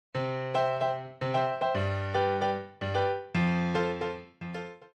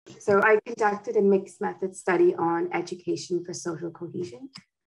So I conducted a mixed method study on education for social cohesion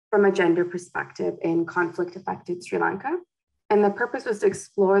from a gender perspective in conflict-affected Sri Lanka. And the purpose was to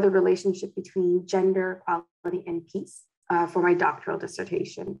explore the relationship between gender equality and peace for my doctoral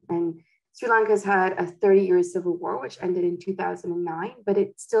dissertation. And Sri Lanka has had a 30-year civil war, which ended in 2009, but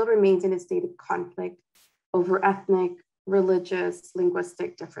it still remains in a state of conflict over ethnic, religious,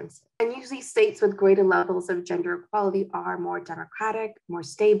 linguistic differences. And usually states with greater levels of gender equality are more democratic, more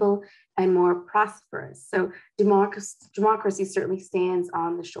stable, and more prosperous. So democracy certainly stands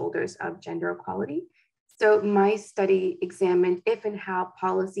on the shoulders of gender equality. So my study examined if and how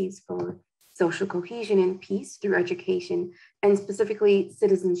policies for social cohesion and peace through education, and specifically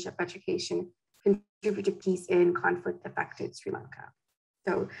citizenship education, contribute to peace in conflict-affected Sri Lanka.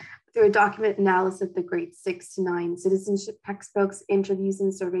 So through a document analysis of the grade 6 to 9 citizenship textbooks, interviews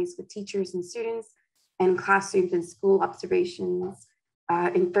and surveys with teachers and students, and classrooms and school observations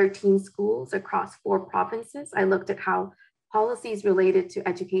in 13 schools across 4 provinces, I looked at how policies related to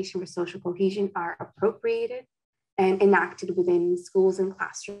education for social cohesion are appropriated and enacted within schools and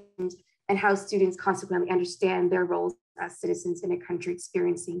classrooms, and how students consequently understand their roles as citizens in a country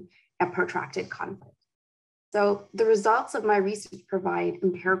experiencing a protracted conflict. So the results of my research provide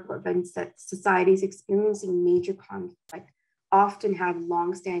empirical evidence that societies experiencing major conflict often have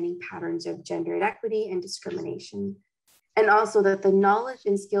longstanding patterns of gender inequity and discrimination, and also that the knowledge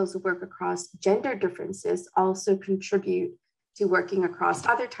and skills of work across gender differences also contribute to working across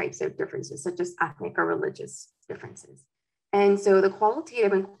other types of differences, such as ethnic or religious differences. And so the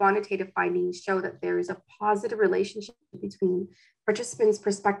qualitative and quantitative findings show that there is a positive relationship between participants'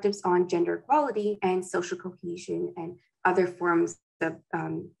 perspectives on gender equality and social cohesion and other forms of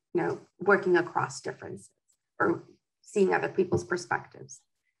working across differences or seeing other people's perspectives.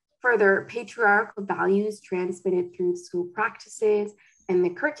 Further, patriarchal values transmitted through school practices and the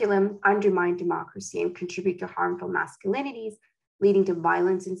curriculum undermine democracy and contribute to harmful masculinities, leading to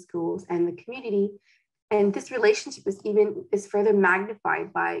violence in schools and the community. And this relationship is further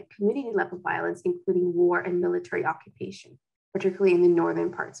magnified by community level violence, including war and military occupation, particularly in the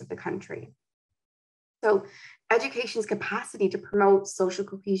northern parts of the country. So education's capacity to promote social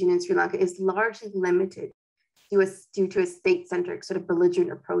cohesion in Sri Lanka is largely limited due to a state-centric sort of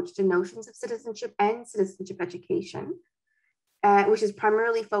belligerent approach to notions of citizenship and citizenship education, which is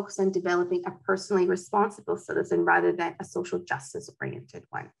primarily focused on developing a personally responsible citizen rather than a social justice-oriented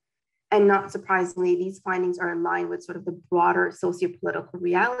one. And not surprisingly, these findings are in line with sort of the broader socio-political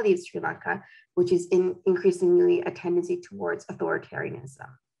reality of Sri Lanka, which is increasingly a tendency towards authoritarianism.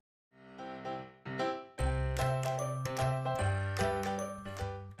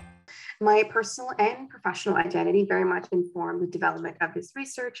 My personal and professional identity very much informed the development of this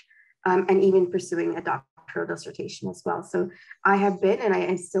research and even pursuing a doctoral dissertation as well. So I have been, and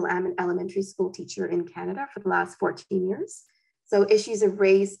I still am, an elementary school teacher in Canada for the last 14 years. So issues of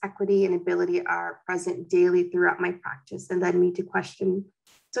race, equity, and ability are present daily throughout my practice and led me to question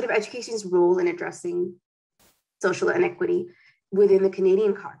sort of education's role in addressing social inequity within the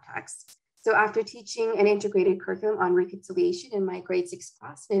Canadian context. So after teaching an integrated curriculum on reconciliation in my grade 6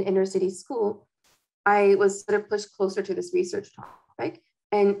 class in an inner city school, I was sort of pushed closer to this research topic.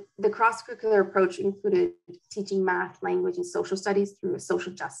 And the cross-curricular approach included teaching math, language, and social studies through a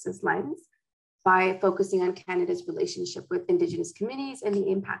social justice lens, by focusing on Canada's relationship with Indigenous communities and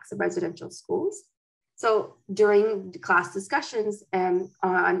the impacts of residential schools. So during the class discussions on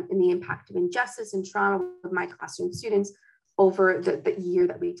the impact of injustice and trauma with my classroom students over the year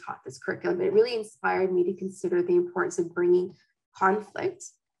that we taught this curriculum, it really inspired me to consider the importance of bringing conflict.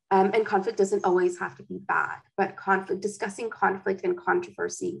 And conflict doesn't always have to be bad, but discussing conflict and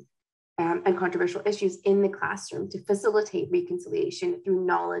controversy and controversial issues in the classroom to facilitate reconciliation through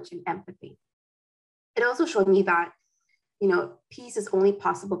knowledge and empathy. It also showed me that, peace is only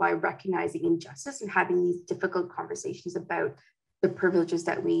possible by recognizing injustice and having these difficult conversations about the privileges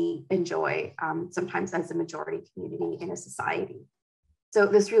that we enjoy, sometimes as a majority community in a society. So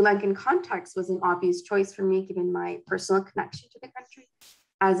the Sri Lankan context was an obvious choice for me, given my personal connection to the country.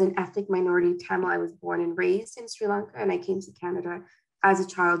 As an ethnic minority Tamil, I was born and raised in Sri Lanka, and I came to Canada as a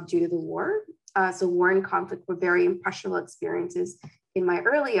child due to the war. So war and conflict were very impressionable experiences in my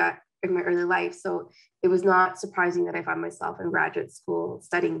early life. So it was not surprising that I found myself in graduate school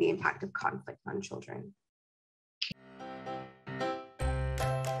studying the impact of conflict on children.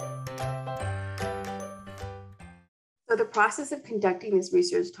 So the process of conducting this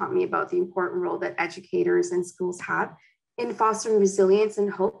research taught me about the important role that educators and schools have in fostering resilience and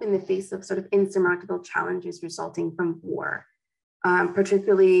hope in the face of sort of insurmountable challenges resulting from war.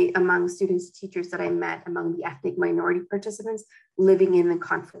 particularly among students and teachers that I met among the ethnic minority participants living in the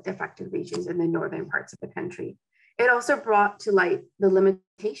conflict-affected regions in the northern parts of the country. It also brought to light the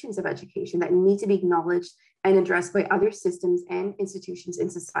limitations of education that need to be acknowledged and addressed by other systems and institutions in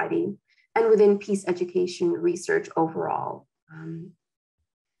society and within peace education research overall.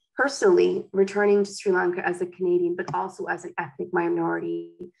 Personally, returning to Sri Lanka as a Canadian, but also as an ethnic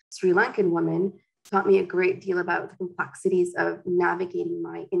minority Sri Lankan woman, taught me a great deal about the complexities of navigating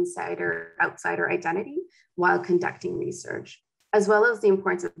my insider-outsider identity while conducting research, as well as the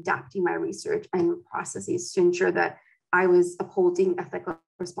importance of adapting my research and processes to ensure that I was upholding ethical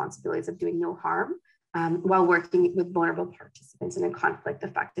responsibilities of doing no harm while working with vulnerable participants in a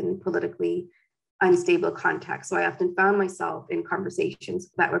conflict-affected and politically unstable context. So I often found myself in conversations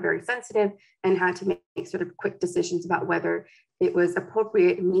that were very sensitive and had to make sort of quick decisions about whether it was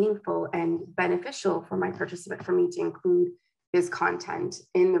appropriate, meaningful, and beneficial for my participant for me to include this content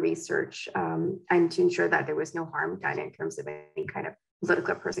in the research and to ensure that there was no harm done in terms of any kind of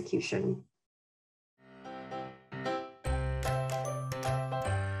political persecution.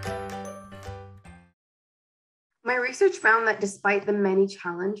 My research found that despite the many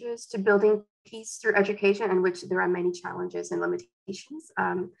challenges to building peace through education, in which there are many challenges and limitations,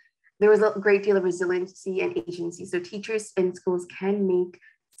 there was a great deal of resiliency and agency. So teachers in schools can make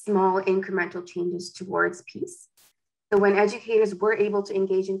small incremental changes towards peace. So when educators were able to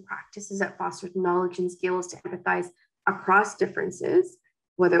engage in practices that fostered knowledge and skills to empathize across differences,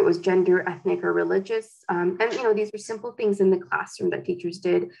 whether it was gender, ethnic, or religious, and these were simple things in the classroom that teachers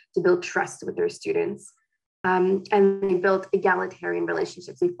did to build trust with their students. And they built egalitarian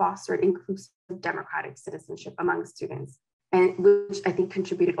relationships. They fostered inclusive democratic citizenship among students, and which I think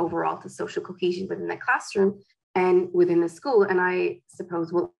contributed overall to social cohesion within the classroom and within the school. And I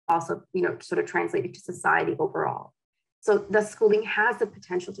suppose will also, sort of translate into society overall. So the schooling has the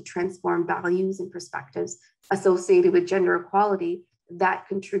potential to transform values and perspectives associated with gender equality that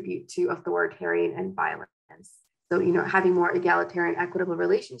contribute to authoritarian and violence. So, having more egalitarian, equitable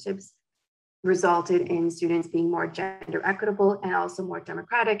relationships resulted in students being more gender equitable and also more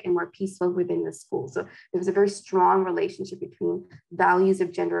democratic and more peaceful within the school. So there was a very strong relationship between values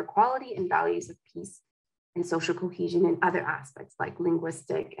of gender equality and values of peace and social cohesion and other aspects like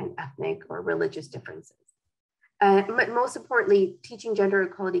linguistic and ethnic or religious differences. But most importantly, teaching gender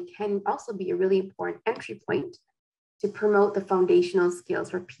equality can also be a really important entry point to promote the foundational skills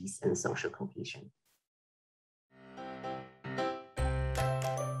for peace and social cohesion.